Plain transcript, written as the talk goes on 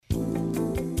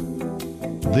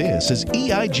This is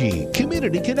EIG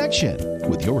Community Connection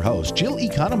with your host, Jill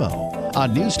Economou,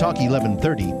 on News Talk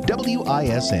 1130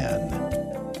 WISN.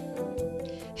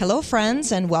 Hello,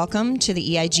 friends, and welcome to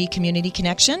the EIG Community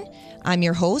Connection. I'm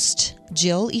your host,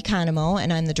 Jill Economou,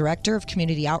 and I'm the Director of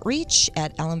Community Outreach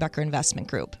at Ellenbecker Investment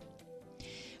Group.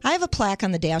 I have a plaque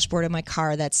on the dashboard of my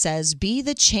car that says, "Be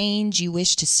the change you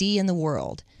wish to see in the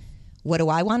world." What do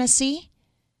I want to see?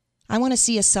 I want to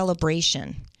see a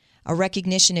celebration, a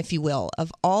recognition, if you will,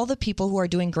 of all the people who are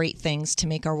doing great things to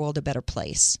make our world a better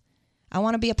place. I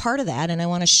want to be a part of that, and I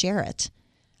want to share it.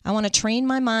 I want to train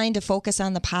my mind to focus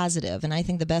on the positive, and I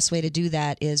think the best way to do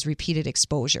that is repeated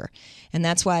exposure. And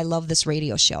that's why I love this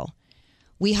radio show.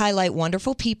 We highlight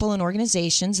wonderful people and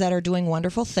organizations that are doing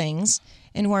wonderful things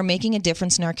and who are making a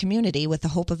difference in our community with the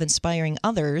hope of inspiring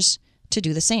others to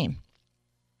do the same.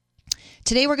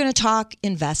 Today we're going to talk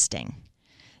investing.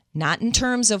 Not in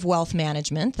terms of wealth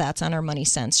management, that's on our Money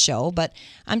Sense show, but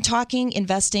I'm talking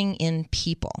investing in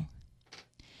people.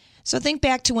 So think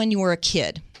back to when you were a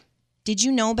kid. Did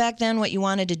you know back then what you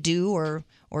wanted to do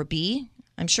or be?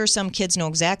 I'm sure some kids know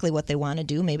exactly what they want to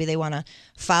do. Maybe they want to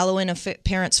follow in a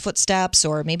parent's footsteps,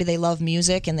 or maybe they love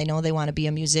music and they know they want to be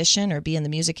a musician or be in the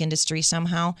music industry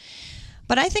somehow.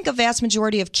 But I think a vast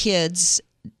majority of kids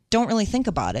don't really think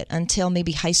about it until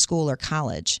maybe high school or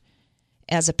college.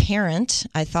 As a parent,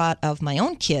 I thought of my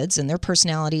own kids and their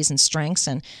personalities and strengths,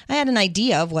 and I had an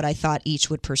idea of what I thought each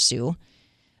would pursue.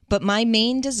 But my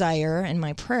main desire and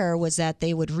my prayer was that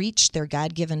they would reach their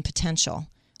God-given potential,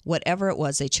 whatever it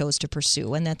was they chose to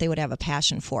pursue, and that they would have a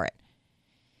passion for it.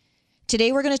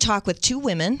 Today we're going to talk with two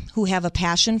women who have a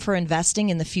passion for investing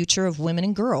in the future of women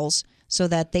and girls so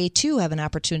that they too have an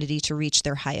opportunity to reach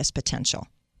their highest potential.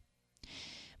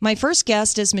 My first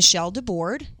guest is Michelle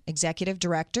DeBoard, Executive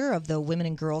Director of the Women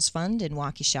and Girls Fund in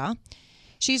Waukesha.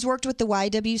 She's worked with the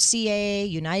YWCA,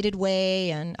 United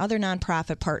Way, and other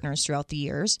nonprofit partners throughout the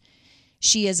years.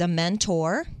 She is a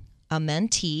mentor, a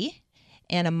mentee,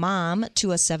 and a mom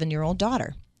to a 7-year-old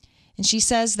daughter. And she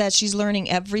says that she's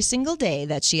learning every single day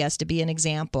that she has to be an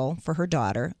example for her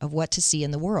daughter of what to see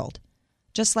in the world.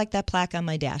 Just like that plaque on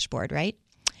my dashboard, right?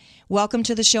 Welcome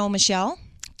to the show, Michelle.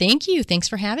 Thank you. Thanks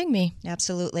for having me.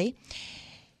 Absolutely.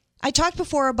 I talked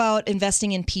before about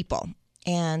investing in people,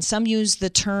 and some use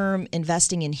the term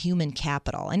investing in human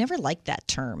capital. I never liked that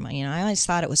term. I always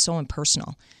thought it was so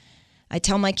impersonal. I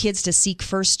tell my kids to seek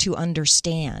first to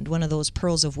understand, one of those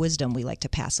pearls of wisdom we like to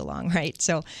pass along, right?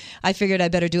 So I figured I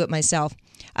better do it myself.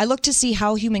 I looked to see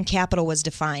how human capital was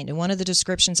defined, and one of the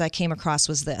descriptions I came across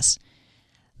was this: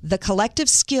 the collective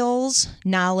skills,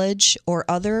 knowledge, or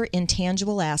other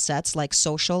intangible assets like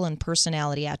social and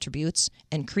personality attributes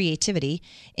and creativity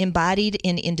embodied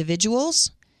in individuals,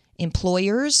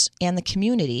 employers, and the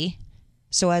community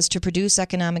so as to produce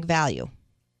economic value.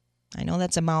 I know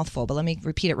that's a mouthful, but let me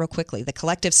repeat it real quickly. The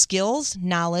collective skills,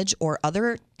 knowledge, or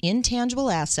other intangible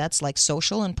assets like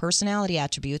social and personality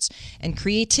attributes and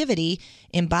creativity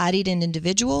embodied in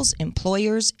individuals,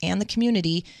 employers, and the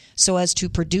community so as to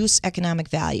produce economic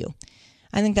value.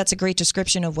 I think that's a great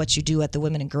description of what you do at the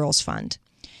Women and Girls Fund.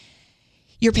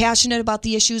 You're passionate about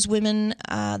the issues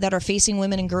that are facing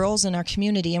women and girls in our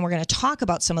community, and we're going to talk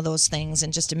about some of those things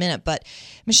in just a minute. But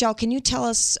Michelle, can you tell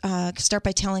us, start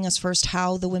by telling us first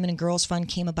how the Women and Girls Fund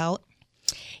came about?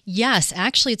 Yes,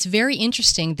 actually, it's very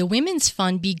interesting. The Women's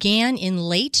Fund began in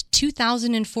late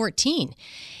 2014.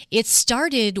 It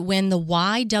started when the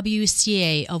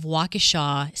YWCA of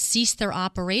Waukesha ceased their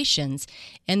operations,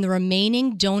 and the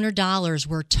remaining donor dollars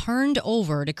were turned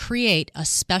over to create a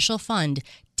special fund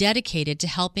dedicated to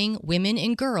helping women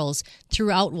and girls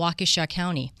throughout Waukesha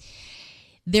County.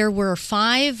 There were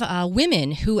 5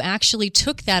 women who actually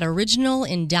took that original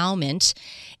endowment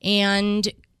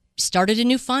and started a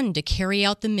new fund to carry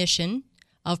out the mission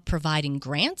of providing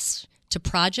grants to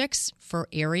projects for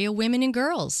area women and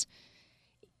girls.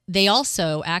 They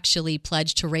also actually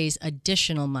pledged to raise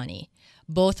additional money,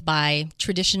 both by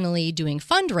traditionally doing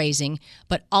fundraising,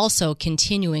 but also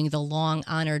continuing the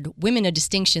long-honored Women of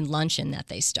Distinction luncheon that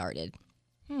they started.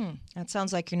 That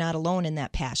sounds like you're not alone in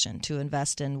that passion to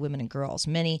invest in women and girls.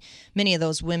 Many of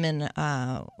those women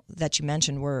that you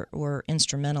mentioned were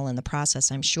instrumental in the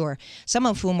process, I'm sure, some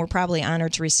of whom were probably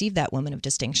honored to receive that Women of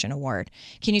Distinction award.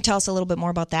 Can you tell us a little bit more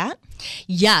about that?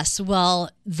 Yes. Well,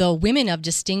 the Women of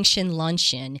Distinction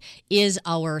luncheon is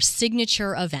our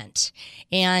signature event.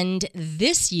 And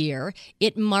this year,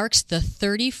 it marks the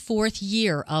 34th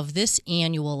year of this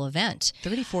annual event.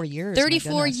 34 years.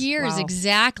 34 years, wow.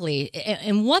 Exactly.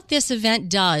 And what this event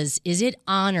does is it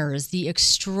honors the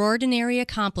extraordinary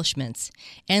accomplishments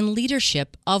and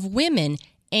leadership of women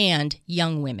and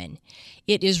young women.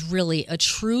 It is really a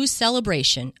true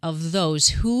celebration of those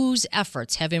whose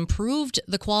efforts have improved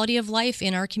the quality of life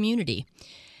in our community.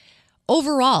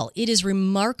 Overall, it is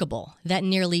remarkable that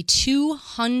nearly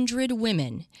 200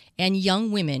 women and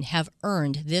young women have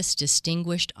earned this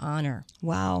distinguished honor.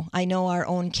 Wow. I know our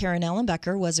own Karen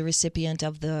Ellenbecker was a recipient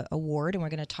of the award, and we're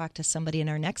going to talk to somebody in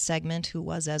our next segment who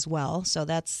was as well. So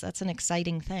that's an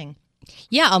exciting thing.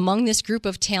 Yeah, among this group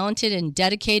of talented and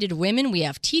dedicated women, we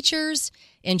have teachers,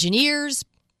 engineers,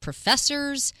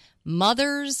 professors,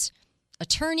 mothers,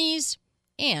 attorneys,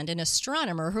 and an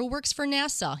astronomer who works for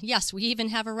NASA. Yes, we even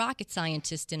have a rocket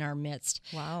scientist in our midst.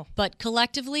 Wow. But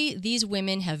collectively, these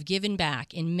women have given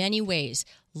back in many ways,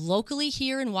 locally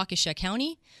here in Waukesha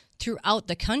County, throughout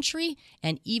the country,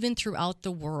 and even throughout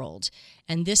the world.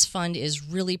 And this fund is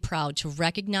really proud to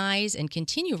recognize and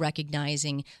continue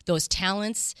recognizing those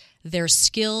talents, their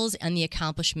skills, and the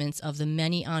accomplishments of the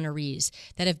many honorees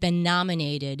that have been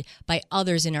nominated by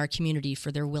others in our community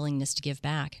for their willingness to give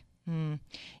back. You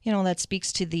know, that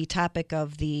speaks to the topic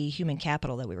of the human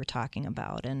capital that we were talking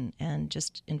about, and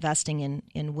just investing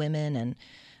in women and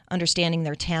understanding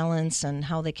their talents and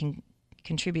how they can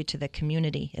contribute to the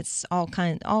community. It's all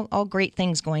great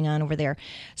things going on over there.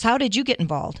 So how did you get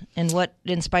involved, and what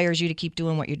inspires you to keep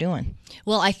doing what you're doing?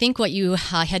 Well, I think what you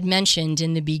had mentioned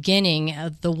in the beginning,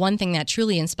 the one thing that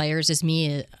truly inspires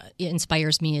me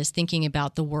is thinking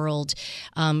about the world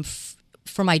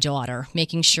for my daughter,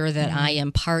 making sure that I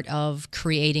am part of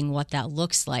creating what that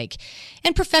looks like.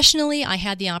 And professionally, I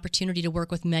had the opportunity to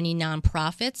work with many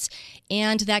nonprofits,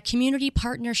 and that community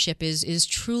partnership is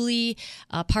truly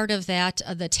part of that,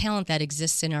 the talent that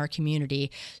exists in our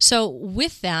community. So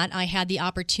with that, I had the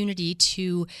opportunity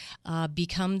to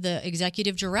become the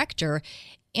executive director.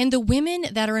 And the women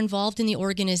that are involved in the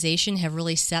organization have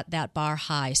really set that bar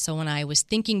high. So when I was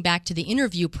thinking back to the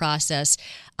interview process,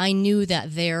 I knew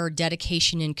that their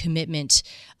dedication and commitment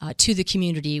to the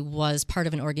community was part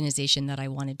of an organization that I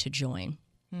wanted to join.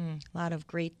 A lot of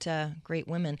great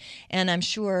women. And I'm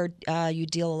sure you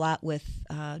deal a lot with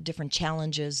different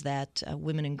challenges that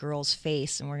women and girls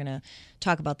face, and we're going to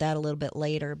talk about that a little bit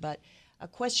later. But a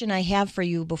question I have for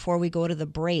you before we go to the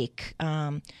break.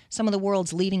 Some of the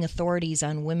world's leading authorities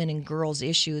on women and girls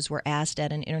issues were asked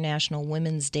at an International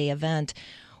Women's Day event,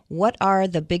 what are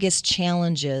the biggest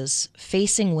challenges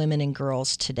facing women and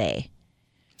girls today?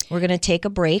 We're going to take a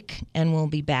break, and we'll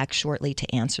be back shortly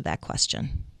to answer that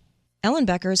question.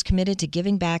 Ellenbecker is committed to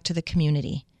giving back to the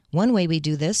community. One way we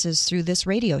do this is through this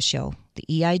radio show, the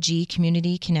EIG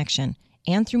Community Connection,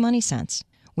 and through Money Sense.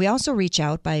 We also reach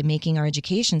out by making our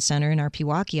education center in our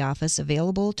Pewaukee office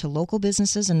available to local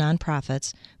businesses and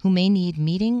nonprofits who may need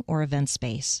meeting or event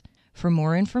space. For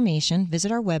more information, visit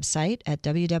our website at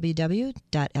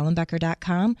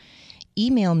www.ellenbecker.com,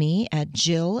 email me at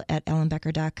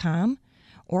jill@ellenbecker.com,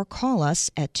 or call us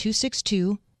at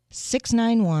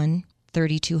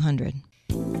 262-691-3200.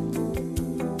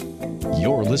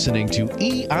 You're listening to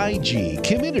EIG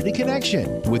Community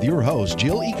Connection with your host,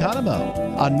 Jill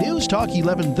Economo, on News Talk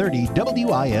 1130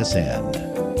 WISN.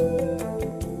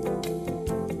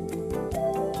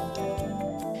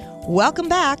 Welcome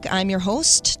back. I'm your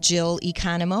host, Jill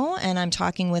Economo, and I'm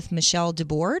talking with Michelle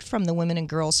DeBoard from the Women and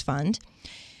Girls Fund.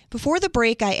 Before the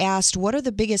break, I asked, what are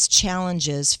the biggest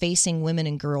challenges facing women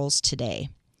and girls today?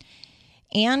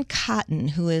 Ann Cotton,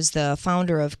 who is the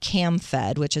founder of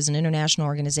CAMFED, which is an international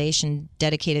organization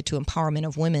dedicated to empowerment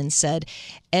of women, said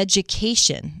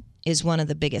education is one of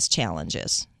the biggest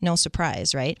challenges. No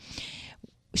surprise, right?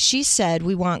 She said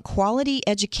we want quality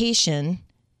education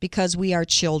because we are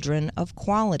children of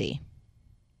quality.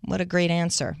 What a great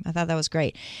answer. I thought that was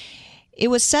great. It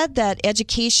was said that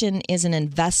education is an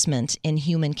investment in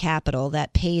human capital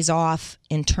that pays off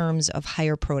in terms of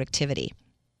higher productivity.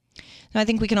 Now, I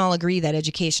think we can all agree that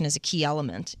education is a key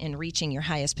element in reaching your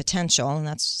highest potential, and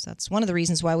that's one of the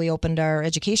reasons why we opened our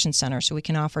education center, so we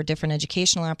can offer different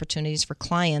educational opportunities for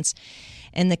clients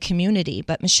and the community.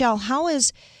 But Michelle, how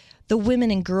is the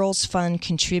Women and Girls Fund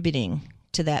contributing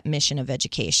to that mission of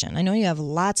education? I know you have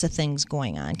lots of things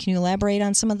going on. Can you elaborate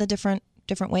on some of the different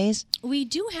ways? We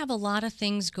do have a lot of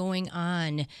things going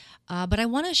on, but I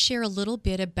want to share a little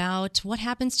bit about what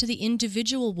happens to the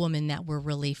individual woman that we're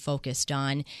really focused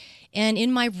on. And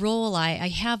in my role, I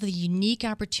have the unique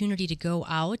opportunity to go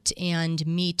out and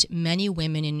meet many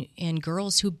women and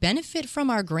girls who benefit from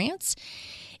our grants.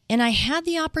 And I had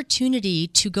the opportunity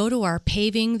to go to our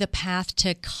Paving the Path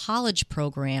to College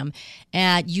program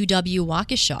at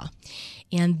UW-Waukesha.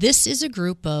 And this is a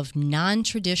group of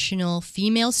non-traditional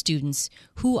female students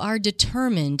who are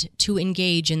determined to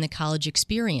engage in the college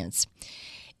experience.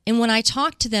 And when I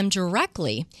talk to them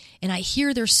directly and I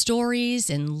hear their stories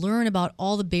and learn about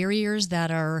all the barriers that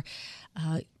are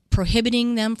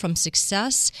prohibiting them from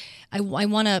success, I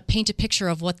want to paint a picture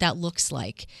of what that looks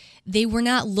like. They were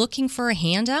not looking for a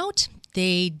handout.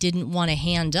 They didn't want a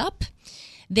hand up.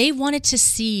 They wanted to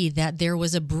see that there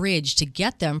was a bridge to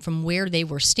get them from where they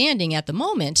were standing at the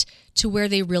moment to where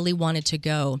they really wanted to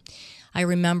go. I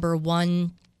remember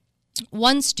one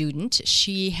student,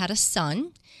 she had a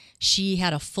son. She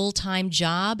had a full-time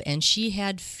job, and she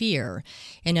had fear.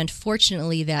 And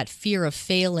unfortunately, that fear of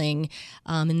failing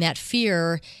and that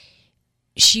fear,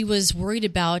 she was worried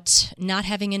about not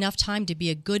having enough time to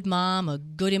be a good mom, a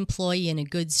good employee, and a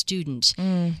good student.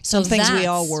 Some things we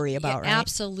all worry about, right?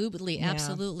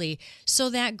 Absolutely. So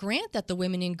that grant that the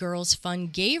Women and Girls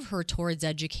Fund gave her towards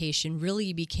education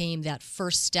really became that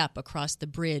first step across the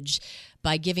bridge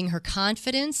by giving her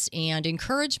confidence and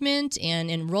encouragement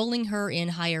and enrolling her in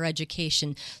higher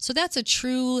education. So that's a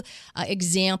true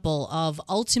example of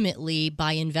ultimately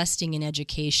by investing in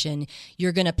education,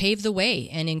 you're going to pave the way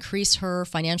and increase her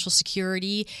financial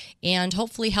security and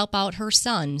hopefully help out her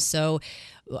son. So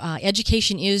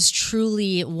education is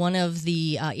truly one of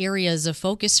the areas of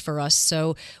focus for us.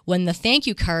 So when the thank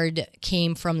you card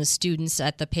came from the students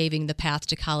at the Paving the Path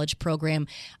to College program,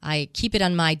 I keep it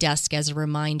on my desk as a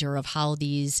reminder of how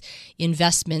these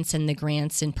investments and the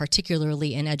grants, and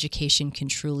particularly in education, can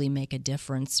truly make a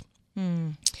difference.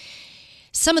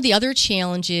 Some of the other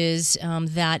challenges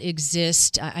that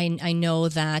exist, I know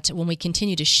that when we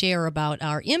continue to share about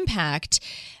our impact,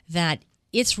 that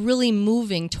it's really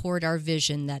moving toward our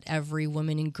vision that every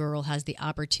woman and girl has the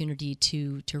opportunity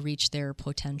to reach their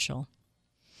potential.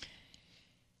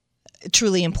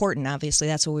 Truly important, obviously.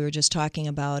 That's what we were just talking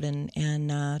about,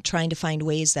 and trying to find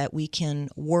ways that we can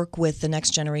work with the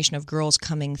next generation of girls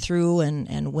coming through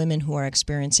and women who are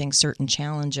experiencing certain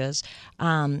challenges.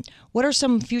 What are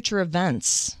some future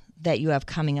events that you have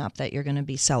coming up that you're going to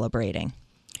be celebrating?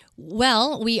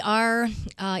 Well, we are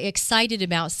excited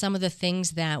about some of the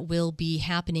things that will be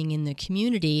happening in the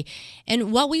community.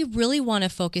 And what we really want to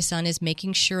focus on is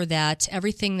making sure that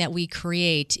everything that we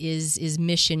create is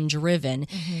mission driven.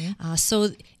 So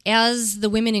as the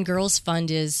Women and Girls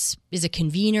Fund is a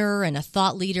convener and a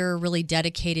thought leader really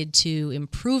dedicated to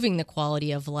improving the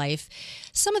quality of life,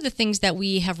 some of the things that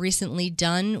we have recently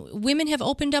done, women have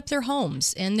opened up their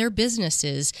homes and their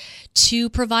businesses to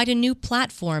provide a new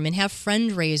platform and have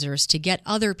fundraisers to get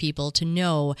other people to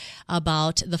know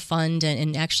about the fund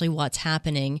and actually what's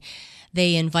happening.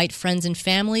 They invite friends and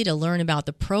family to learn about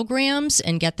the programs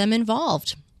and get them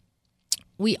involved.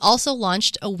 We also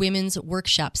launched a women's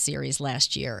workshop series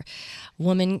last year. A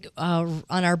woman on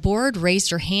our board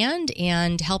raised her hand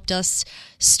and helped us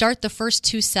start the first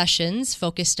 2 sessions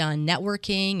focused on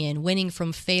networking and winning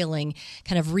from failing,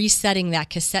 kind of resetting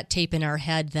that cassette tape in our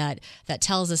head that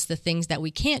tells us the things that we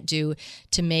can't do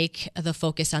to make the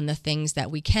focus on the things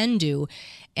that we can do.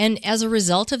 And as a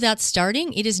result of that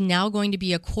starting, it is now going to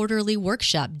be a quarterly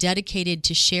workshop dedicated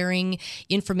to sharing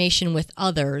information with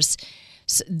others.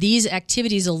 So these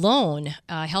activities alone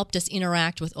helped us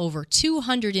interact with over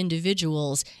 200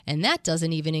 individuals, and that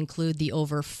doesn't even include the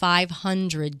over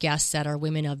 500 guests at our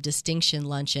Women of Distinction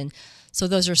luncheon. So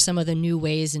those are some of the new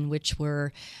ways in which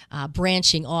we're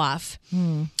branching off.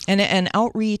 And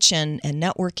outreach and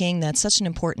networking, that's such an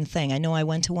important thing. I know I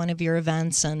went to one of your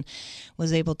events and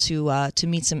was able to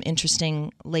meet some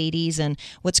interesting ladies. And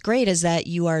what's great is that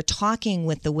you are talking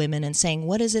with the women and saying,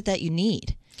 what is it that you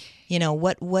need? You know,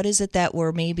 what is it that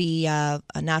we're maybe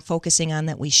not focusing on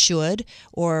that we should,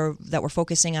 or that we're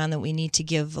focusing on that we need to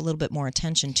give a little bit more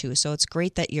attention to? So it's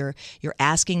great that you're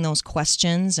asking those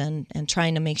questions and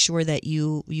trying to make sure that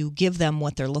you give them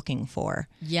what they're looking for.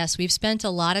 Yes, we've spent a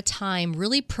lot of time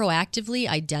really proactively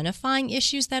identifying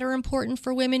issues that are important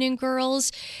for women and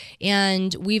girls,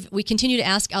 and we continue to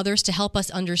ask others to help us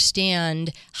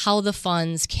understand how the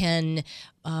funds can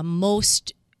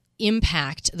most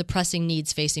impact the pressing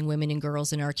needs facing women and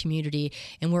girls in our community.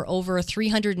 And we're over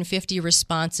 350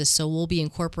 responses, so we'll be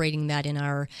incorporating that in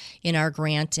our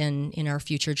grant and in our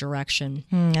future direction.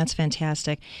 That's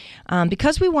fantastic.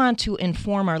 Because we want to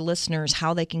inform our listeners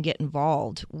how they can get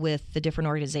involved with the different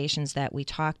organizations that we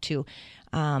talk to,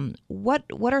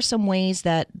 what are some ways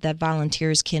that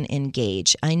volunteers can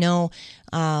engage? I know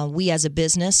we as a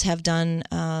business have done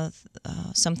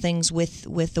some things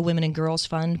with the Women and Girls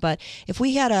Fund, but if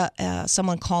we had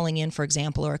someone calling in, for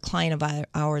example, or a client of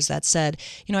ours that said,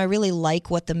 you know, I really like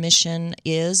what the mission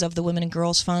is of the Women and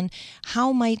Girls Fund,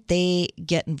 how might they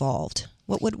get involved?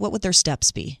 What would their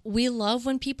steps be? We love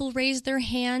when people raise their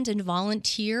hand and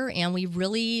volunteer, and we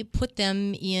really put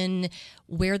them in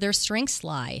where their strengths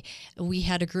lie. We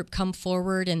had a group come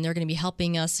forward, and they're going to be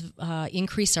helping us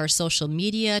increase our social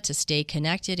media to stay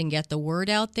connected and get the word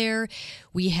out there.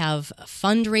 We have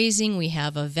fundraising. We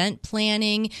have event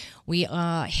planning. We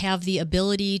have the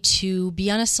ability to be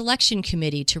on a selection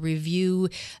committee to review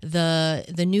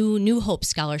the New Hope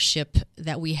Scholarship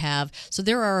that we have. So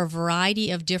there are a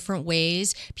variety of different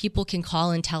ways people can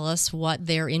call and tell us what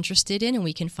they're interested in, and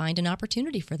we can find an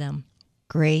opportunity for them.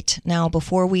 Great. Now,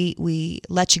 before we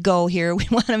let you go here, we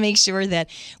want to make sure that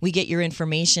we get your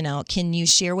information out. Can you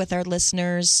share with our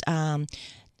listeners the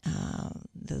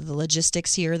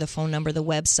logistics here, the phone number, the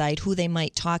website, who they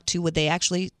might talk to? Would they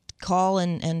actually call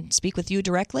and speak with you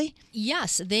directly?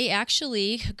 Yes, they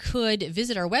actually could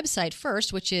visit our website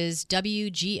first, which is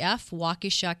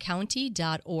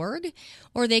wgfwaukeshacounty.org,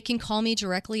 or they can call me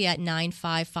directly at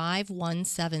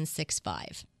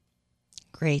 955-1765.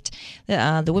 Great.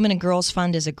 The Women and Girls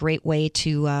Fund is a great way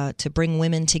to bring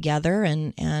women together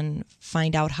and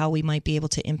find out how we might be able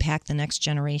to impact the next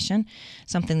generation,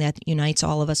 something that unites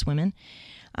all of us women.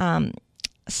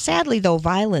 Sadly, though,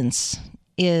 violence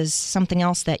is something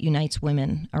else that unites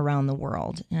women around the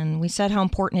world. And we said how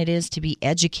important it is to be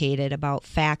educated about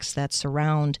facts that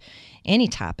surround any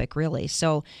topic, really.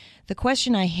 So the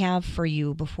question I have for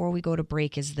you before we go to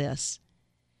break is this: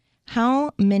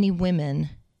 how many women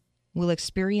will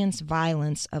experience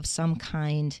violence of some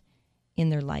kind in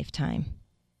their lifetime?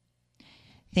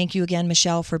 Thank you again,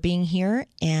 Michelle, for being here,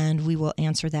 and we will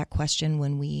answer that question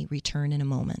when we return in a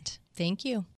moment. Thank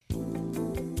you.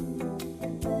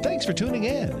 Thanks for tuning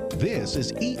in. This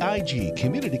is EIG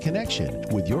Community Connection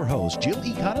with your host, Jill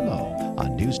Economou,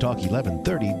 on News Talk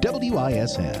 1130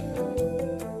 WISN.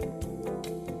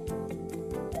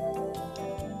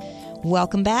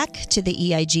 Welcome back to the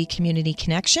EIG Community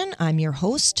Connection. I'm your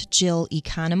host, Jill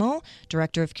Economou,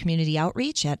 Director of Community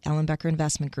Outreach at Ellenbecker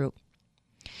Investment Group.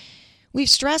 We've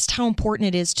stressed how important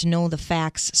it is to know the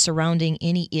facts surrounding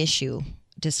any issue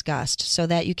discussed so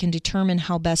that you can determine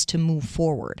how best to move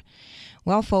forward.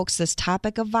 Well, folks, this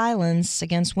topic of violence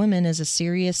against women is a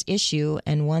serious issue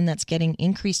and one that's getting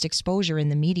increased exposure in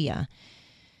the media.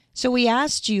 So we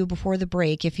asked you before the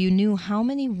break if you knew how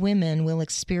many women will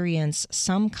experience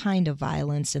some kind of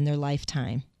violence in their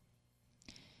lifetime.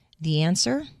 The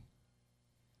answer?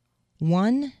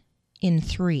 1 in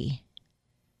 3.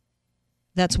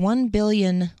 That's 1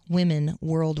 billion women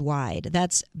worldwide.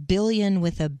 That's billion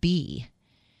with a B.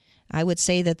 I would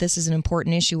say that this is an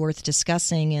important issue worth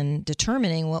discussing and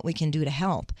determining what we can do to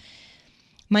help.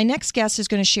 My next guest is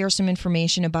going to share some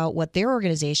information about what their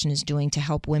organization is doing to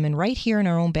help women right here in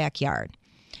our own backyard.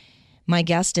 My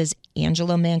guest is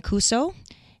Angela Mancuso.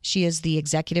 She is the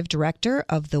executive director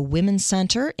of the Women's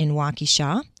Center in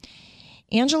Waukesha.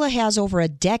 Angela has over a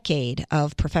decade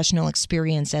of professional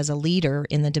experience as a leader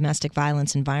in the domestic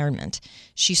violence environment.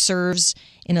 She serves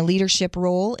in a leadership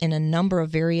role in a number of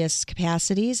various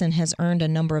capacities and has earned a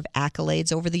number of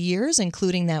accolades over the years,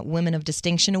 including that Women of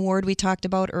Distinction Award we talked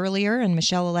about earlier and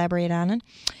Michelle elaborated on it,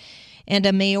 and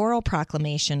a mayoral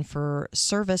proclamation for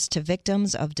service to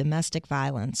victims of domestic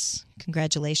violence.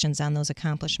 Congratulations on those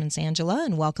accomplishments, Angela,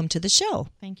 and welcome to the show.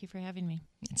 Thank you for having me.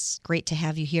 It's great to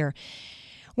have you here.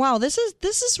 Wow, this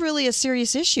is really a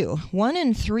serious issue. 1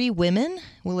 in 3 women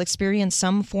will experience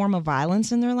some form of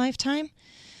violence in their lifetime.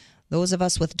 Those of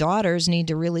us with daughters need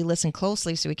to really listen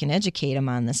closely so we can educate them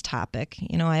on this topic.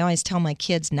 You know, I always tell my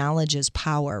kids knowledge is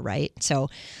power, right? So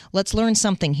let's learn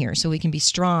something here so we can be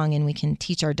strong and we can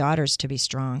teach our daughters to be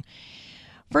strong.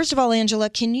 First of all, Angela,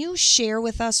 can you share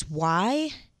with us why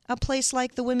a place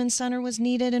like the Women's Center was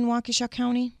needed in Waukesha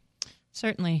County?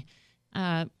 Certainly.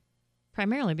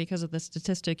 Primarily because of the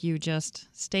statistic you just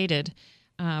stated.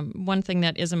 One thing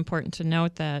that is important to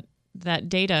note that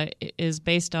data is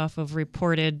based off of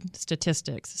reported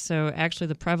statistics. So actually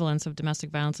the prevalence of domestic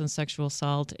violence and sexual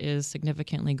assault is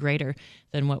significantly greater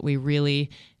than what we really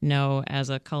know as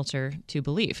a culture to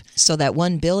believe. So that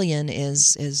 1 billion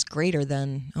is greater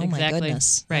than, oh exactly. My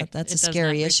goodness. Right. That's it a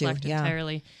scary issue. Yeah.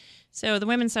 Entirely. So the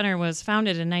Women's Center was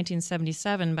founded in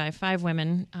 1977 by 5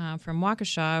 women from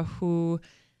Waukesha who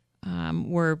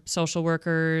were social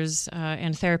workers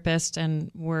and therapists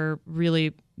and were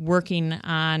really working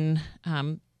on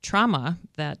trauma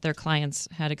that their clients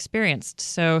had experienced.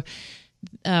 So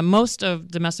most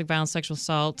of domestic violence, sexual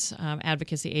assault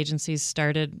advocacy agencies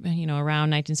started,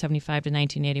 around 1975 to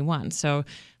 1981. So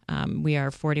We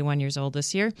are 41 years old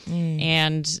this year,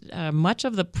 and much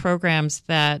of the programs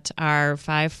that our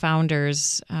 5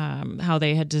 founders, how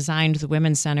they had designed the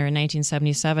Women's Center in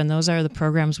 1977, those are the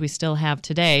programs we still have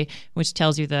today, which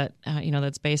tells you that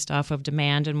that's based off of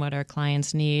demand and what our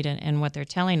clients need and what they're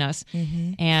telling us.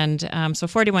 And so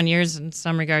 41 years in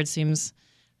some regards seems,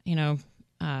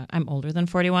 I'm older than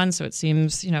 41, so it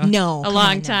seems, a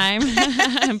long time.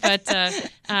 But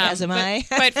as am I.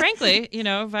 Quite frankly,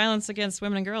 violence against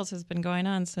women and girls has been going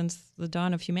on since the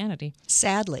dawn of humanity.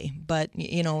 Sadly, but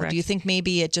Correct. Do you think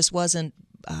maybe it just wasn't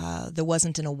there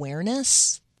wasn't an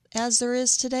awareness as there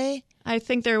is today? I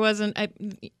think there wasn't.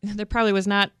 There probably was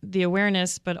not the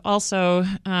awareness, but also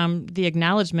the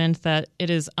acknowledgement that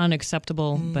it is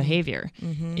unacceptable behavior.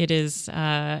 It is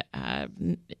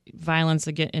violence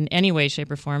in any way,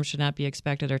 shape, or form should not be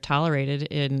expected or tolerated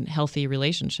in healthy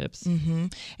relationships.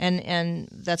 And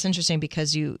that's interesting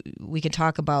because we can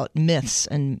talk about myths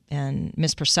and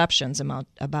misperceptions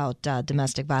about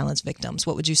domestic violence victims.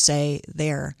 What would you say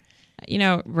there?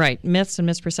 Right. Myths and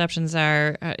misperceptions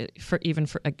are,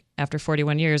 after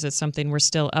 41 years, it's something we're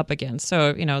still up against.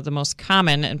 So, the most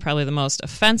common and probably the most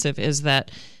offensive is that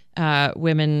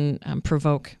women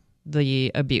provoke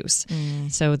the abuse.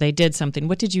 So they did something.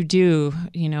 What did you do,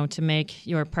 to make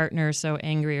your partner so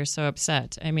angry or so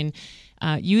upset? I mean,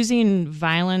 using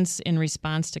violence in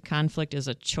response to conflict is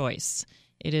a choice.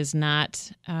 It is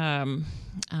not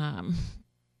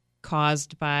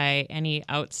caused by any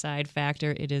outside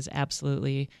factor. It is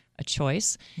absolutely a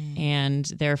choice. And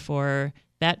therefore,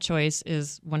 that choice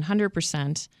is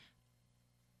 100%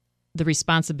 the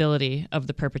responsibility of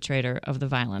the perpetrator of the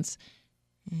violence.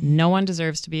 No one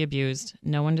deserves to be abused.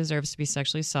 No one deserves to be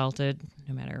sexually assaulted,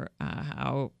 no matter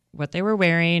what they were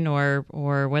wearing or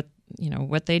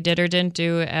what they did or didn't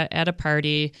do at a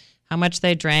party, how much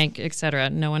they drank,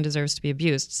 etc. No one deserves to be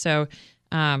abused. So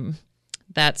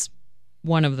that's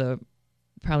one of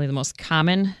probably the most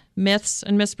common myths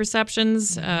and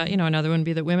misperceptions. Another one would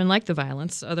be that women like the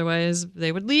violence, otherwise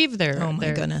they would leave their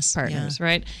partners,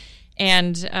 right?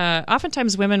 And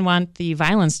oftentimes women want the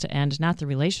violence to end, not the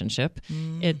relationship.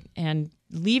 And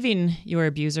leaving your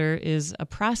abuser is a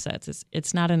process.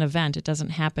 It's not an event. It doesn't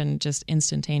happen just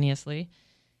instantaneously.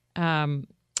 I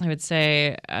would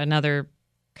say another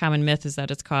common myth is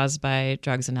that it's caused by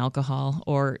drugs and alcohol,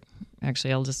 or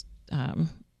actually I'll just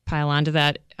pile onto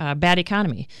that, bad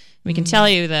economy. We can tell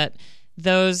you that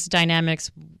those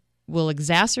dynamics will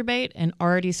exacerbate an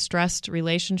already stressed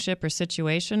relationship or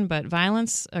situation, but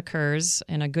violence occurs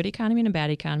in a good economy and a bad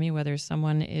economy, whether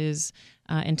someone is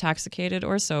intoxicated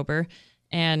or sober.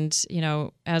 And,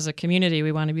 as a community,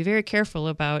 we want to be very careful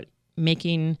about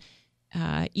making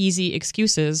easy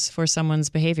excuses for someone's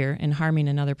behavior and harming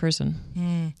another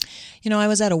person. I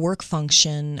was at a work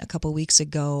function a couple weeks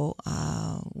ago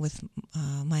with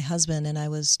my husband, and I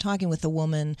was talking with a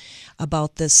woman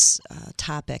about this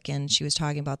topic, and she was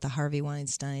talking about the Harvey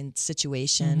Weinstein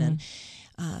situation, and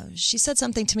she said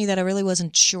something to me that I really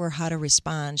wasn't sure how to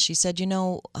respond. She said,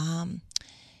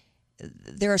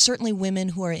 there are certainly women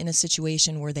who are in a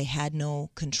situation where they had no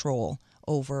control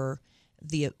over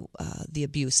the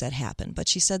abuse that happened. But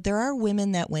she said there are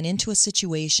women that went into a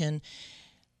situation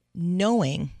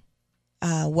knowing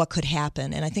what could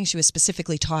happen. And I think she was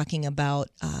specifically talking about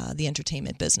the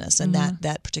entertainment business and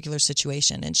that particular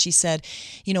situation. And she said,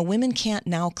 women can't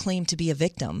now claim to be a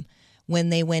victim when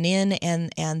they went in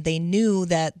and they knew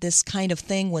that this kind of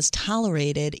thing was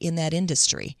tolerated in that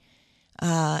industry.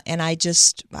 And I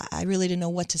really didn't know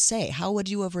what to say. How would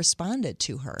you have responded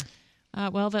to her?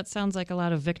 Well, that sounds like a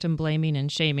lot of victim blaming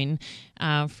and shaming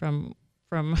from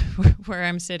where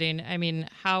I'm sitting. I mean,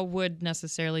 how would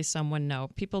necessarily someone know?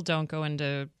 People don't go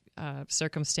into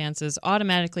circumstances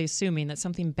automatically assuming that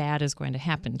something bad is going to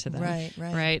happen to them.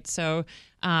 Right. So,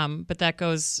 but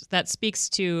that speaks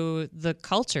to the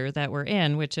culture that we're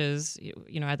in, which is,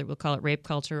 either we'll call it rape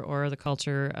culture or the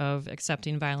culture of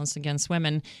accepting violence against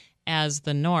women as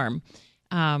the norm.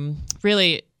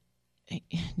 Really,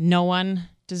 no one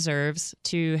deserves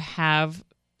to have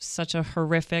such a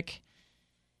horrific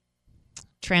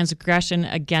transgression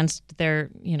against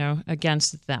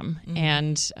against them.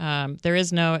 And there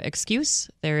is no excuse.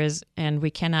 And we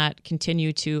cannot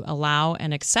continue to allow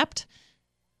and accept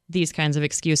these kinds of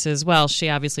excuses. Well, she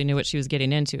obviously knew what she was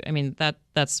getting into. I mean,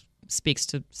 that's speaks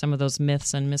to some of those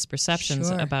myths and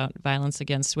misperceptions about violence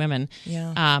against women.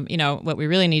 Yeah. What we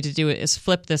really need to do is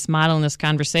flip this model in this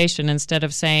conversation. Instead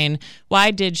of saying,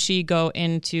 why did she go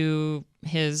into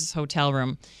his hotel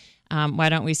room? Why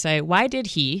don't we say, why did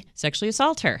he sexually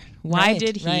assault her? Why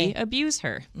did he right. abuse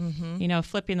her? Mm-hmm.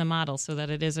 Flipping the model so that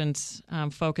it isn't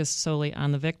focused solely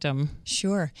on the victim.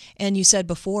 Sure. And you said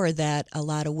before that a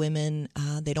lot of women,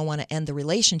 they don't want to end the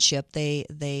relationship.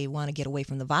 They want to get away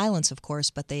from the violence, of course,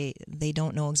 but they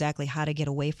don't know exactly how to get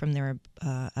away from their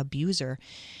abuser.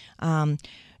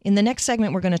 In the next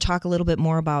segment, we're going to talk a little bit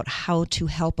more about how to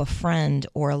help a friend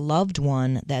or a loved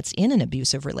one that's in an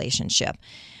abusive relationship.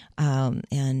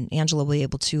 And Angela will be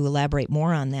able to elaborate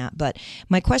more on that. But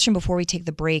my question before we take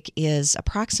the break is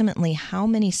approximately how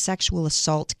many sexual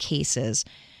assault cases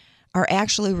are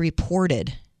actually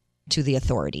reported to the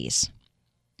authorities?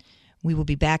 We will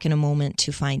be back in a moment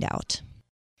to find out.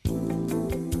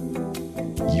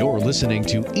 You're listening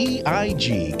to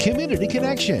EIG Community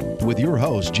Connection with your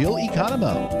host, Jill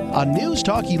Economou, on News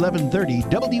Talk 1130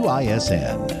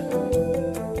 WISN.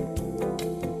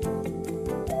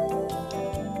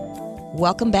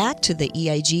 Welcome back to the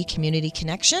EIG Community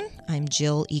Connection. I'm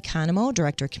Jill Economou,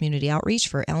 Director of Community Outreach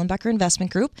for Ellenbecker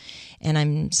Investment Group, and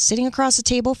I'm sitting across the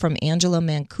table from Angela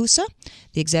Mancusa,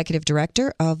 the Executive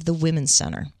Director of the Women's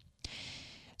Center.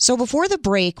 So before the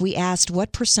break, we asked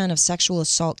what % of sexual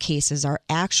assault cases are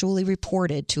actually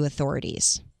reported to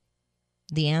authorities.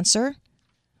 The answer?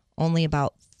 Only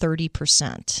about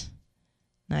 30%.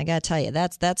 Now, I got to tell you,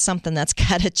 that's something that's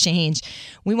got to change.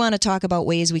 We want to talk about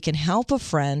ways we can help a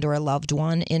friend or a loved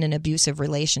one in an abusive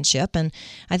relationship. And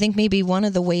I think maybe one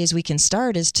of the ways we can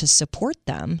start is to support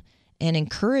them and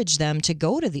encourage them to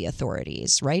go to the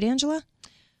authorities. Right, Angela?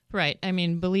 Right. I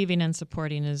mean, believing and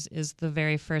supporting is the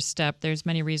very first step. There's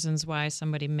many reasons why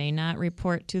somebody may not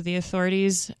report to the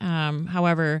authorities.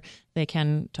 However, they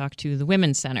can talk to the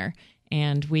Women's Center,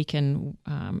 and we can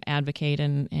advocate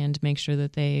and make sure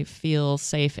that they feel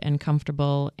safe and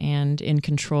comfortable and in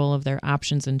control of their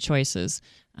options and choices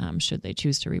should they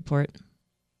choose to report.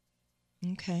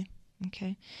 Okay.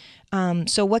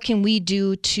 So what can we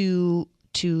do to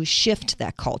shift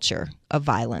that culture of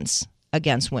violence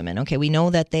against women? Okay, we know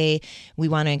that we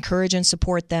want to encourage and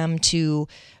support them to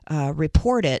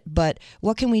report it, but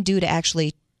what can we do to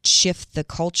actually shift the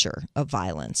culture of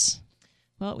violence?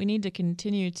 Well, we need to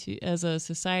continue to, as a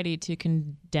society, to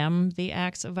condemn the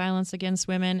acts of violence against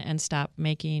women and stop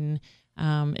making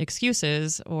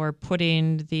excuses or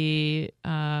putting the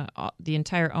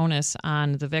entire onus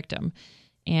on the victim.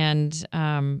 And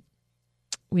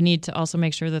we need to also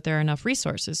make sure that there are enough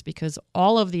resources, because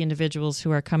all of the individuals who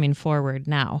are coming forward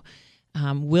now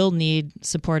will need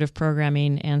supportive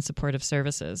programming and supportive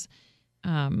services.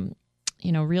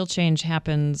 Real change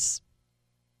happens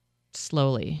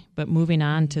slowly, but moving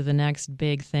on to the next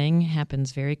big thing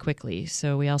happens very quickly.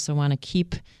 So we also want to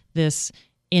keep this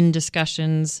in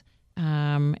discussions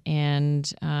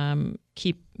and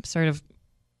keep sort of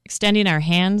extending our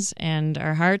hands and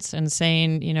our hearts and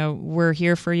saying, we're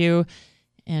here for you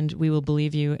and we will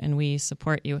believe you and we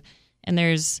support you. And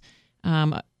there's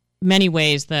many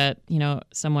ways that,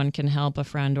 someone can help a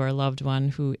friend or a loved one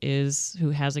who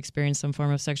has experienced some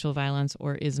form of sexual violence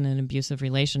or is in an abusive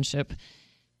relationship.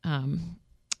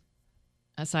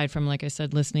 Aside from, like I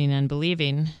said, listening and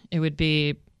believing, it would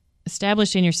be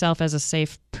establishing yourself as a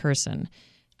safe person.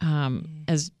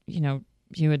 As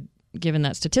you had given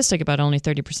that statistic about only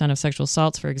 30% of sexual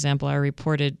assaults, for example, are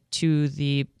reported to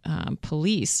the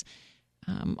police.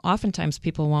 Oftentimes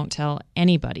people won't tell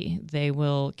anybody. They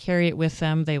will carry it with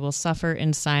them. They will suffer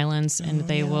in silence, and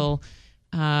they will,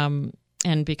 and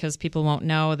because people won't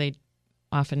know,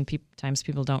 times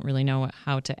people don't really know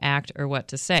how to act or what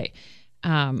to say.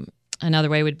 Another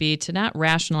way would be to not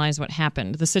rationalize what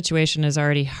happened. The situation is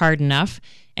already hard enough,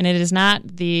 and it is not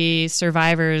the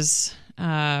survivor's.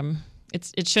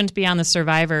 It shouldn't be on the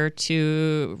survivor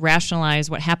to rationalize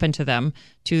what happened to them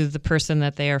to the person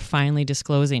that they are finally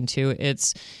disclosing to.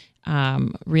 It's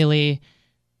really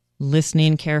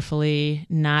listening carefully,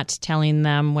 not telling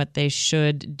them what they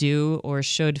should do or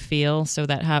should feel. So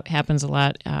that happens a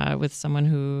lot with someone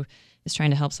who is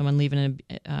trying to help someone leave an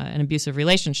abusive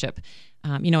relationship.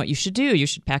 What you should do? You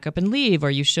should pack up and leave,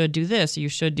 or you should do this, or you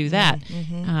should do that.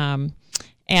 Mm-hmm.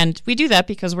 And we do that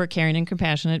because we're caring and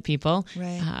compassionate people.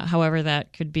 Right. However,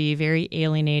 that could be very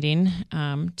alienating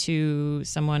to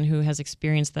someone who has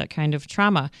experienced that kind of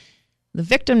trauma. The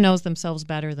victim knows themselves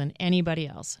better than anybody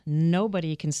else.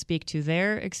 Nobody can speak to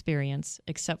their experience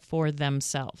except for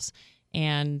themselves.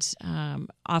 And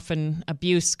often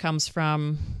abuse comes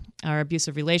from our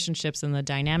abusive relationships, and the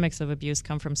dynamics of abuse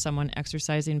come from someone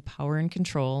exercising power and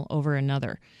control over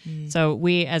another. So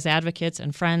we, as advocates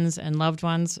and friends and loved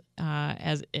ones,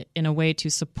 as in a way to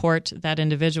support that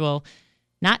individual,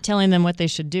 not telling them what they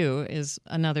should do is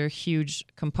another huge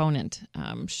component.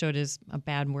 Should is a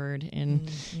bad word in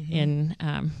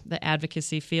the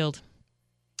advocacy field.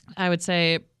 I would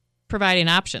say providing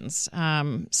options.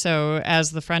 So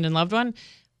as the friend and loved one,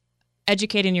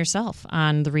 educating yourself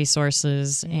on the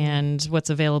resources and what's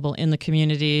available in the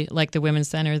community, like the Women's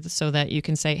Center, so that you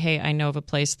can say, hey, I know of a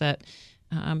place that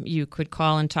you could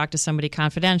call and talk to somebody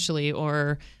confidentially,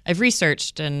 or I've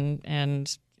researched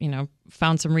and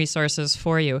found some resources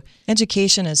for you.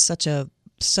 Education is such a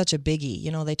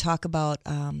biggie. They talk about,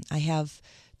 I have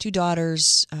 2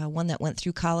 daughters, one that went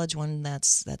through college, one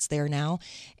that's there now.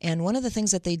 And one of the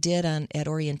things that they did at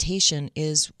orientation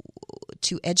is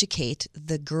to educate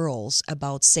the girls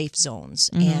about safe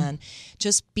zones and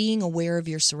just being aware of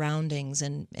your surroundings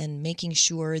and making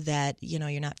sure that,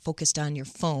 you're not focused on your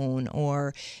phone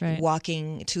or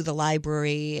walking to the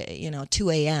library, 2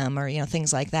 a.m. or,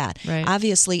 things like that. Right.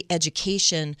 Obviously,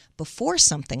 education before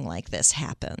something like this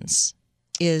happens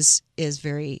is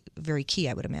very, very key,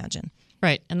 I would imagine.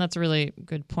 Right, and that's a really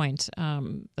good point.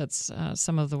 That's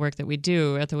some of the work that we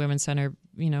do at the Women's Center,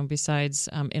 besides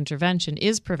intervention,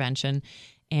 is prevention,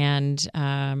 and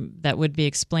that would be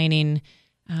explaining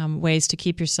ways to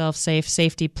keep yourself safe,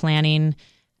 safety planning.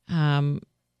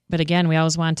 But again, we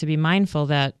always want to be mindful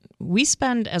that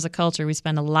as a culture, we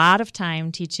spend a lot of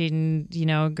time teaching,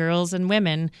 girls and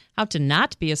women how to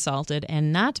not be assaulted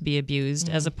and not be abused,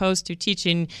 as opposed to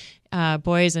teaching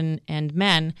boys and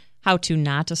men how to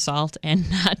not assault and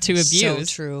not to abuse. So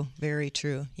true. Very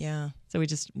true. Yeah. So we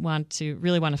just want to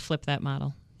flip that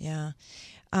model. Yeah.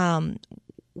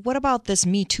 What about this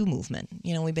Me Too movement?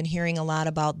 We've been hearing a lot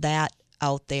about that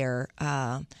out there.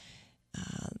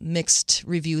 Mixed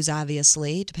reviews,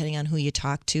 obviously, depending on who you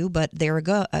talk to. But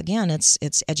again,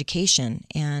 it's education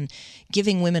and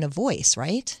giving women a voice,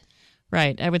 right?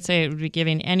 Right. I would say it would be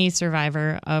giving any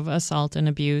survivor of assault and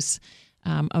abuse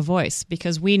a voice,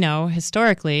 because we know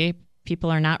historically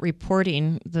people are not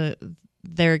reporting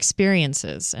their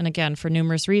experiences, and again, for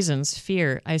numerous reasons: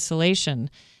 fear,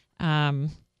 isolation, trauma,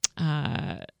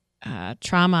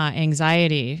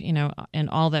 anxiety, and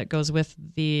all that goes with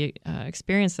the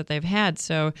experience that they've had.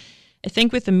 So I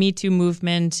think with the Me Too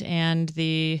movement and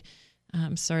the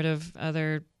sort of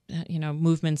other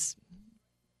movements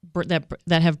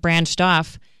that have branched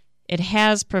off, it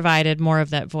has provided more of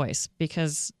that voice,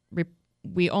 because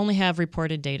we only have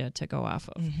reported data to go off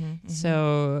of.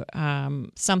 So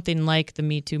something like the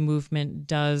Me Too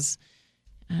movement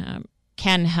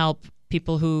can help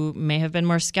people who may have been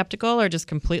more skeptical or just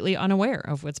completely unaware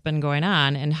of what's been going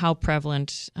on and how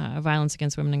prevalent violence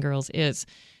against women and girls is.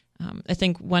 I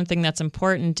think one thing that's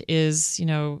important is,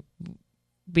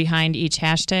 behind each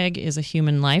hashtag is a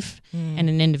human life and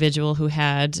an individual who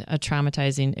had a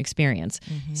traumatizing experience.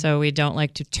 So we don't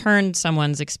like to turn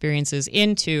someone's experiences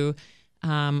into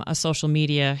a social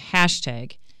media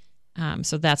hashtag.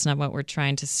 So that's not what we're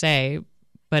trying to say,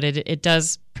 but it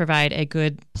does provide a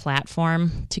good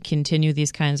platform to continue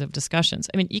these kinds of discussions.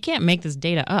 I mean, you can't make this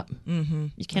data up.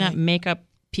 You cannot make up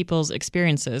people's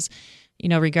experiences,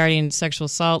 regarding sexual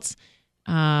assaults.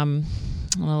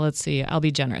 Well, let's see, I'll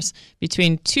be generous.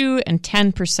 Between 2 and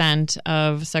 10%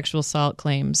 of sexual assault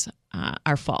claims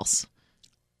are false.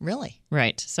 Really?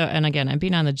 Right. So, and again, I'm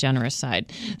being on the generous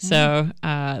side. So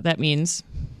that means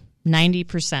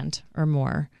 90% or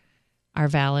more are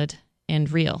valid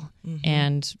and real.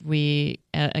 And we,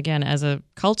 again, as a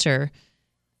culture,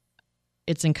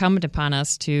 it's incumbent upon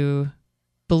us to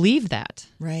believe that.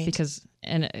 Right. Because,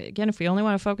 and again, if we only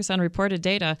want to focus on reported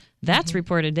data, that's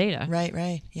reported data.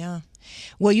 Right. Yeah.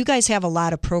 Well, you guys have a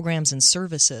lot of programs and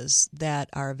services that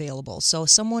are available. So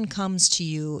someone comes to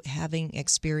you having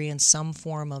experienced some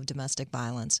form of domestic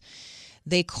violence.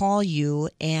 They call you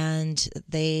and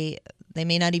they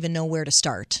may not even know where to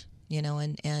start,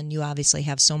 and you obviously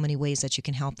have so many ways that you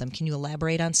can help them. Can you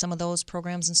elaborate on some of those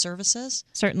programs and services?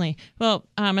 Certainly. Well,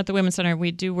 at the Women's Center, we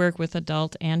do work with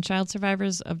adult and child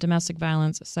survivors of domestic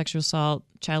violence, sexual assault,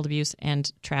 child abuse,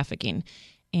 and trafficking.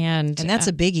 And that's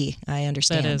a biggie, I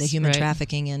understand, the human right.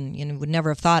 trafficking, and would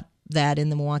never have thought that in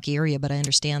the Milwaukee area, but I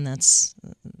understand there's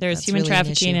human really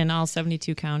trafficking in all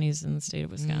 72 counties in the state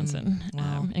of Wisconsin,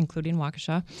 including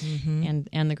Waukesha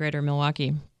and the greater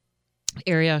Milwaukee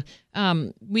area.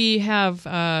 We have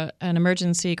an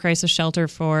emergency crisis shelter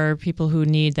for people who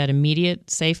need that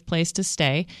immediate safe place to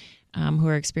stay, who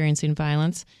are experiencing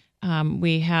violence.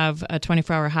 We have a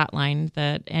 24-hour hotline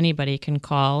that anybody can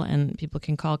call, and people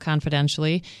can call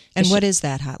confidentially. And what is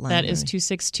that hotline? That is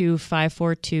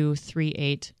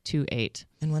 262-542-3828.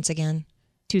 And once again?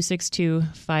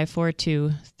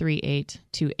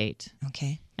 262-542-3828.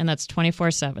 Okay. and that's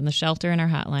 24/7. The shelter and our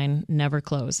hotline never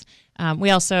close. We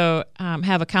also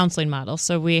have a counseling model.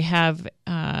 So we have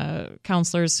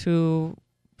counselors who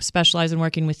specialize in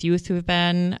working with youth who've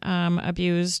been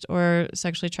abused or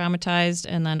sexually traumatized,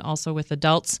 and then also with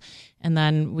adults. And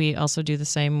then we also do the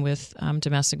same with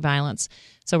domestic violence.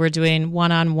 So we're doing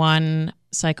one-on-one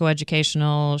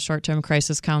psychoeducational short-term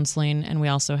crisis counseling, and we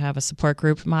also have a support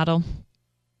group model.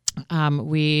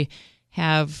 We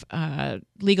have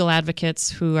legal advocates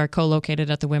who are co-located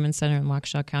at the Women's Center in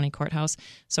Waukesha County Courthouse.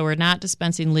 So we're not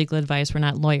dispensing legal advice. We're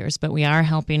not lawyers, but we are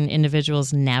helping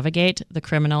individuals navigate the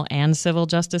criminal and civil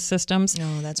justice systems.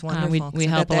 Oh, that's wonderful. We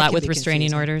help a lot with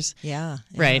restraining orders. Yeah.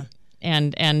 Right.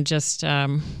 And just,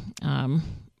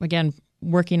 again,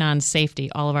 working on safety.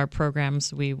 All of our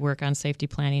programs, we work on safety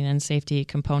planning and safety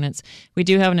components. We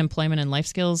do have an employment and life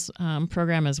skills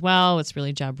program as well. It's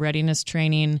really job readiness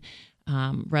training,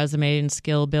 resume and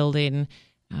skill building.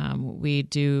 We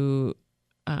do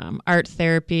art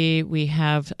therapy. We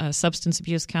have a substance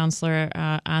abuse counselor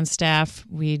on staff.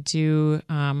 We do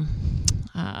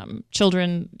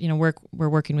children. We're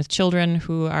working with children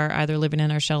who are either living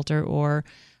in our shelter or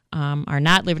are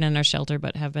not living in our shelter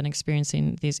but have been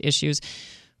experiencing these issues.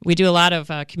 We do a lot of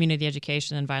community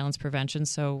education and violence prevention.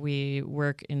 So we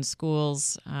work in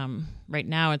schools. Right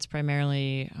now, it's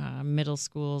primarily middle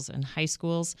schools and high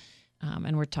schools.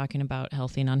 And we're talking about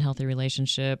healthy and unhealthy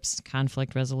relationships,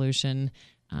 conflict resolution,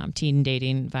 teen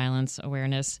dating, violence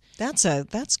awareness.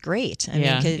 That's great. I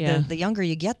mean, the younger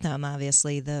you get them,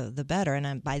 obviously, the better.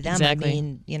 And by them, Exactly. I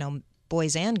mean,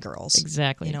 boys and girls.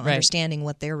 Exactly. Right. Understanding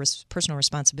what their personal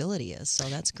responsibility is. So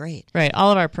that's great. Right.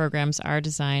 All of our programs are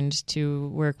designed to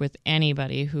work with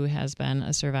anybody who has been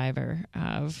a survivor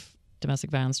of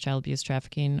domestic violence, child abuse,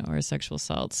 trafficking, or sexual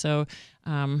assault. So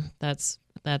that's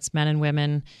men and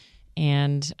women.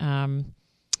 And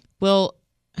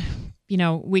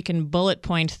we can bullet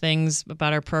point things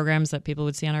about our programs that people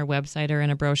would see on our website or in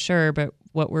a brochure, but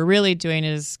what we're really doing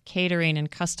is catering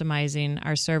and customizing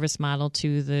our service model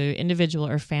to the individual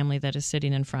or family that is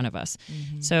sitting in front of us.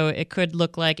 Mm-hmm. So it could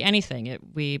look like anything.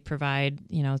 We provide,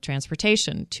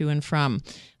 transportation to and from,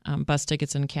 bus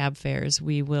tickets and cab fares.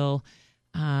 We will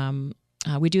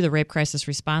we do the rape crisis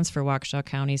response for Waukesha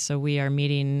County, so we are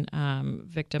meeting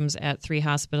victims at 3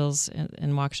 hospitals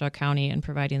in Waukesha County and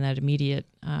providing that immediate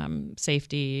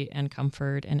safety and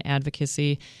comfort and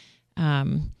advocacy.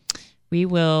 We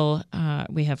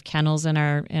have kennels in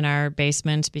our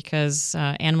basement because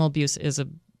animal abuse is a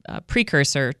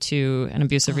precursor to an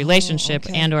abusive relationship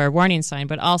and or a warning sign,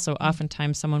 but also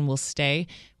oftentimes someone will stay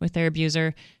with their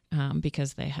abuser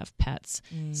because they have pets.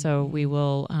 Mm-hmm. So we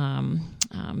will,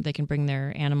 they can bring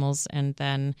their animals, and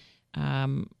then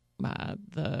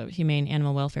the Humane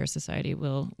Animal Welfare Society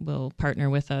will partner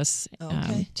with us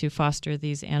to foster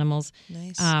these animals.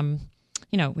 Nice.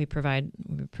 We provide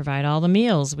all the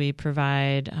meals. We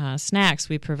provide snacks.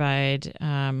 We provide,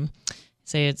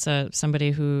 say it's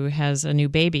somebody who has a new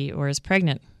baby or is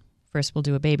pregnant. First, we'll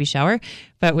do a baby shower,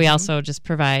 but we also just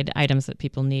provide items that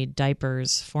people need: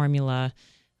 diapers, formula,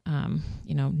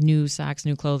 new socks,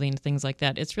 new clothing, things like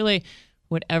that. It's really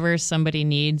whatever somebody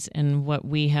needs and what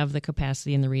we have the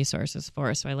capacity and the resources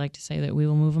for. So I like to say that we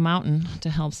will move a mountain to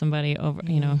help somebody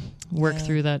work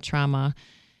through that trauma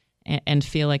and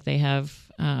feel like they have,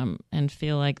 and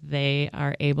feel like they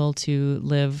are able to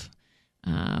live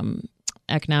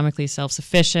economically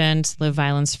self-sufficient, live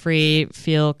violence-free,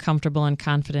 feel comfortable and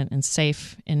confident and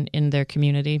safe in their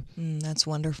community. That's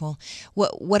wonderful.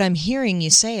 What I'm hearing you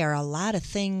say are a lot of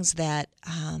things that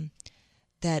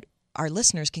that our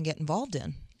listeners can get involved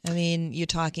in. I mean, you're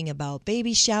talking about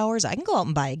baby showers. I can go out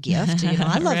and buy a gift.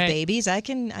 I love babies. I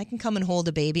can come and hold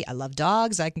a baby. I love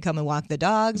dogs. I can come and walk the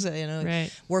dogs.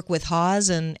 Work with Haws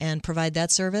and provide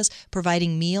that service.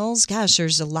 Providing meals. Gosh,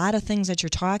 there's a lot of things that you're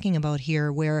talking about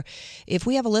here. Where, if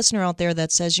we have a listener out there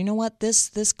that says, you know what,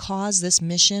 this cause, this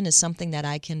mission is something that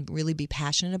I can really be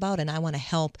passionate about, and I want to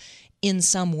help in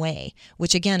some way.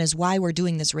 Which again is why we're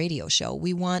doing this radio show.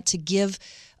 We want to give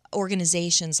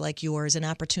organizations like yours an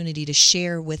opportunity to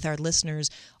share with our listeners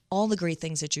all the great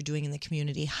things that you're doing in the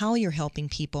community, how you're helping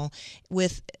people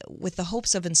with the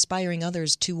hopes of inspiring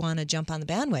others to want to jump on the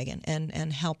bandwagon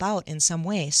and help out in some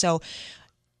way. So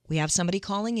we have somebody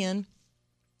calling in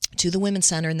to the Women's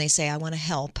Center and they say, I want to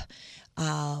help.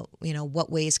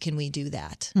 What ways can we do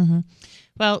that? Mm-hmm.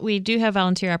 Well, we do have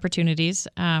volunteer opportunities,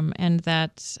 and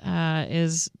that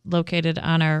is located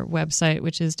on our website,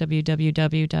 which is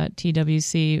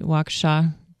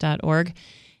www.twcwaukesha.org.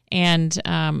 And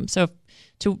so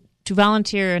to to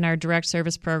volunteer in our direct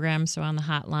service program, so on the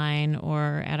hotline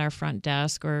or at our front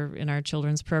desk or in our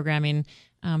children's programming,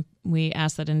 we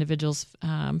ask that individuals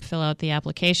fill out the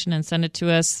application and send it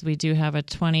to us. We do have a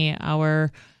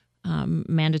 20-hour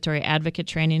mandatory advocate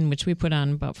training, which we put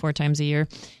on about 4 times a year.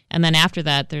 And then after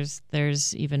that,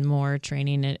 there's even more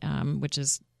training, which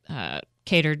is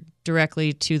catered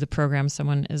directly to the program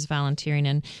someone is volunteering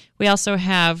in. We also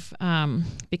have,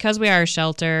 because we are a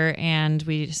shelter and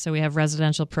we have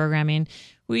residential programming,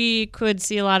 we could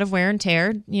see a lot of wear and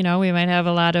tear. We might have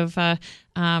a lot of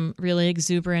really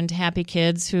exuberant, happy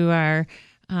kids who are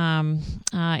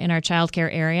in our childcare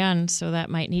area, and so that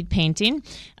might need painting,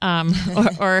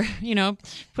 or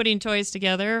putting toys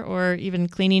together, or even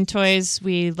cleaning toys.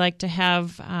 We like to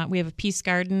have we have a peace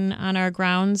garden on our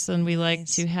grounds, and we like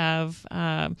to have.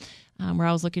 We're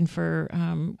always looking for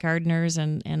gardeners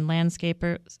and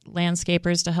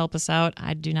landscapers to help us out.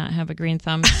 I do not have a green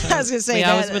thumb, so I was going to say we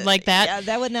always would like that. Yeah,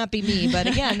 that would not be me, but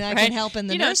again, I can help in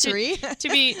the nursery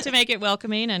to make it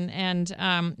welcoming and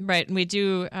right. And we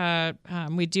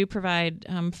do provide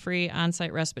free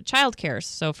on-site respite childcare.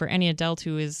 So for any adult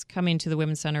who is coming to the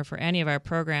Women's Center for any of our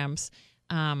programs,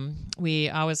 we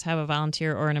always have a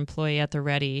volunteer or an employee at the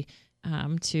ready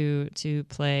to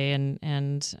play and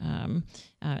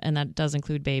that does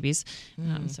include babies.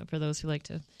 So for those who like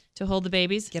to hold the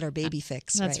babies, get our baby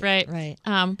fix. That's right.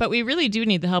 But we really do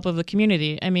need the help of the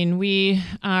community. I mean, we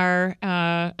are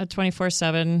a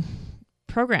 24/7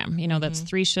 program. That's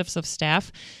 3 shifts of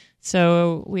staff.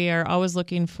 So we are always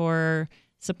looking for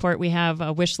support. We have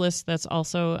a wish list that's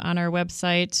also on our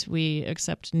website. We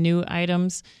accept new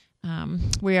items.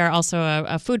 We are also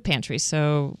a food pantry.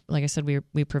 So like I said,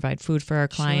 we provide food for our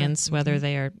clients, whether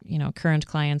they are, current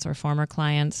clients or former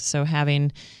clients. So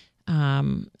having,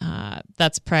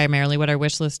 that's primarily what our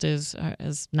wish list is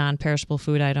non-perishable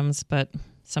food items, but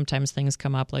sometimes things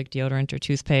come up like deodorant or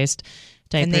toothpaste,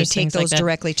 diapers, and they take things those like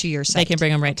directly to your site. They can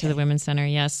bring them right to the Women's Center.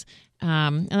 Yes.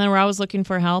 And then we're always looking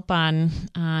for help on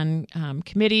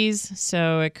committees.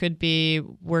 So it could be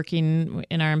working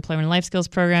in our employment and life skills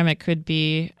program. It could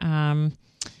be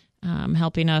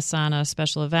helping us on a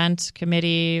special event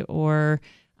committee, or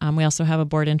we also have a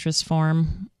board interest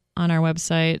form on our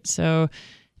website. So,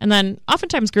 and then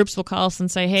oftentimes groups will call us and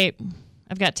say, "Hey,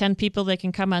 I've got 10 people that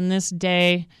can come on this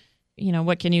day.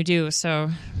 What can you do?"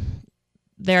 So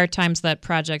there are times that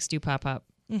projects do pop up.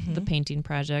 The painting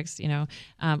projects,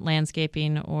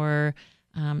 landscaping, or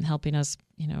helping us,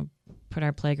 put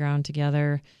our playground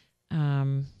together.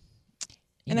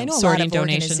 And I know a lot of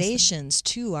organizations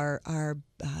too are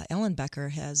Ellenbecker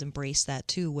has embraced that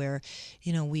too, where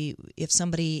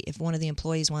if one of the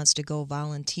employees wants to go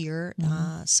volunteer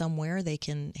somewhere, they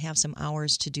can have some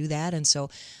hours to do that. And so a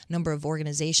number of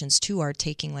organizations too are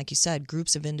taking, like you said,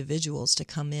 groups of individuals to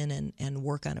come in and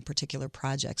work on a particular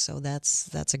project. So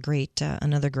that's a great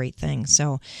another great thing.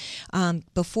 So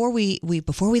before we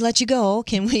let you go,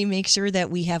 can we make sure that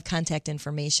we have contact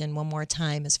information one more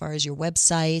time as far as your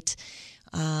website,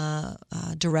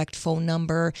 direct phone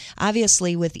number?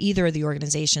 Obviously, with either of the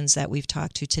organizations that we've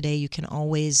talked to today, you can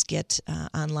always get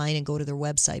online and go to their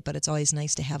website, but it's always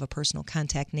nice to have a personal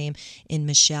contact name in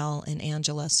Michelle and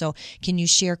Angela. So can you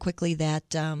share quickly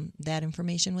that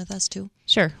information with us too?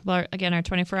 Sure. Well, again, our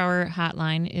 24-hour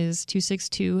hotline is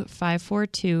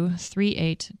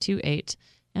 262-542-3828,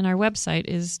 and our website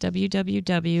is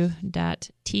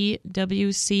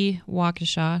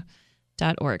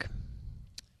www.twcwaukesha.org.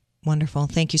 Wonderful.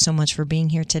 Thank you so much for being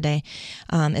here today.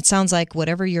 It sounds like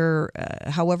however you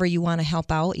want to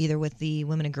help out, either with the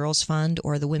Women and Girls Fund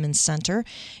or the Women's Center,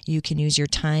 you can use your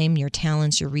time, your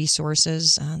talents, your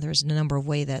resources. There's a number of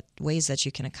ways that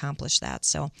you can accomplish that.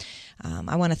 So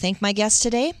I want to thank my guests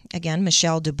today. Again,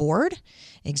 Michelle DeBoard,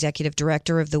 Executive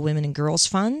Director of the Women and Girls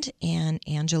Fund, and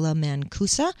Angela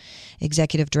Mancusa,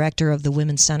 Executive Director of the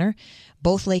Women's Center,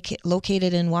 both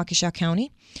located in Waukesha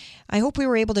County. I hope we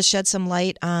were able to shed some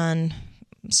light on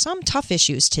some tough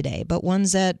issues today, but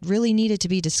ones that really needed to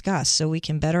be discussed so we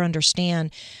can better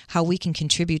understand how we can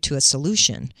contribute to a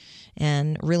solution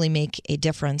and really make a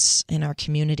difference in our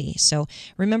community. So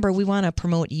remember, we want to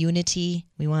promote unity.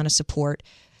 We want to support.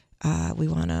 We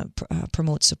want to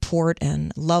promote support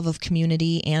and love of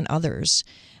community and others.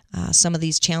 Some of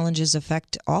these challenges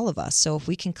affect all of us. So if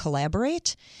we can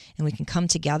collaborate and we can come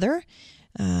together,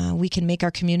 we can make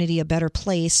our community a better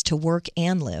place to work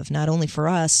and live, not only for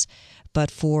us, but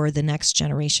for the next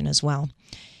generation as well.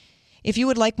 If you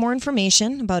would like more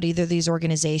information about either of these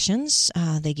organizations,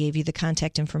 they gave you the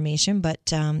contact information,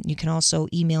 but you can also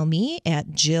email me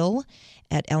at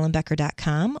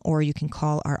jill@ellenbecker.com, or you can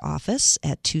call our office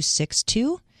at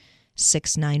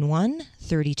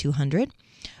 262-691-3200.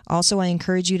 Also, I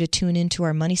encourage you to tune into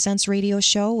our Money Sense radio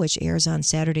show, which airs on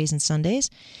Saturdays and Sundays.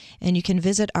 And you can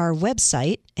visit our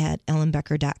website at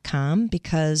ellenbecker.com,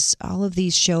 because all of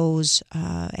these shows,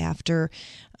 after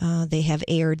they have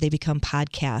aired, they become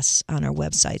podcasts on our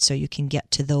website. So you can get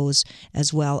to those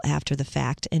as well after the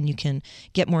fact, and you can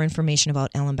get more information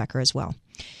about Ellen Becker as well.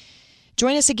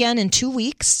 Join us again in 2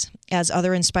 weeks as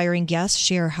other inspiring guests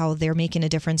share how they're making a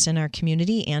difference in our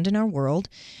community and in our world.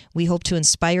 We hope to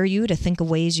inspire you to think of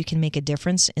ways you can make a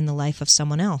difference in the life of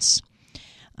someone else.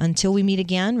 Until we meet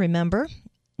again, remember,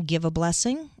 give a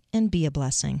blessing and be a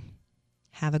blessing.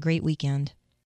 Have a great weekend.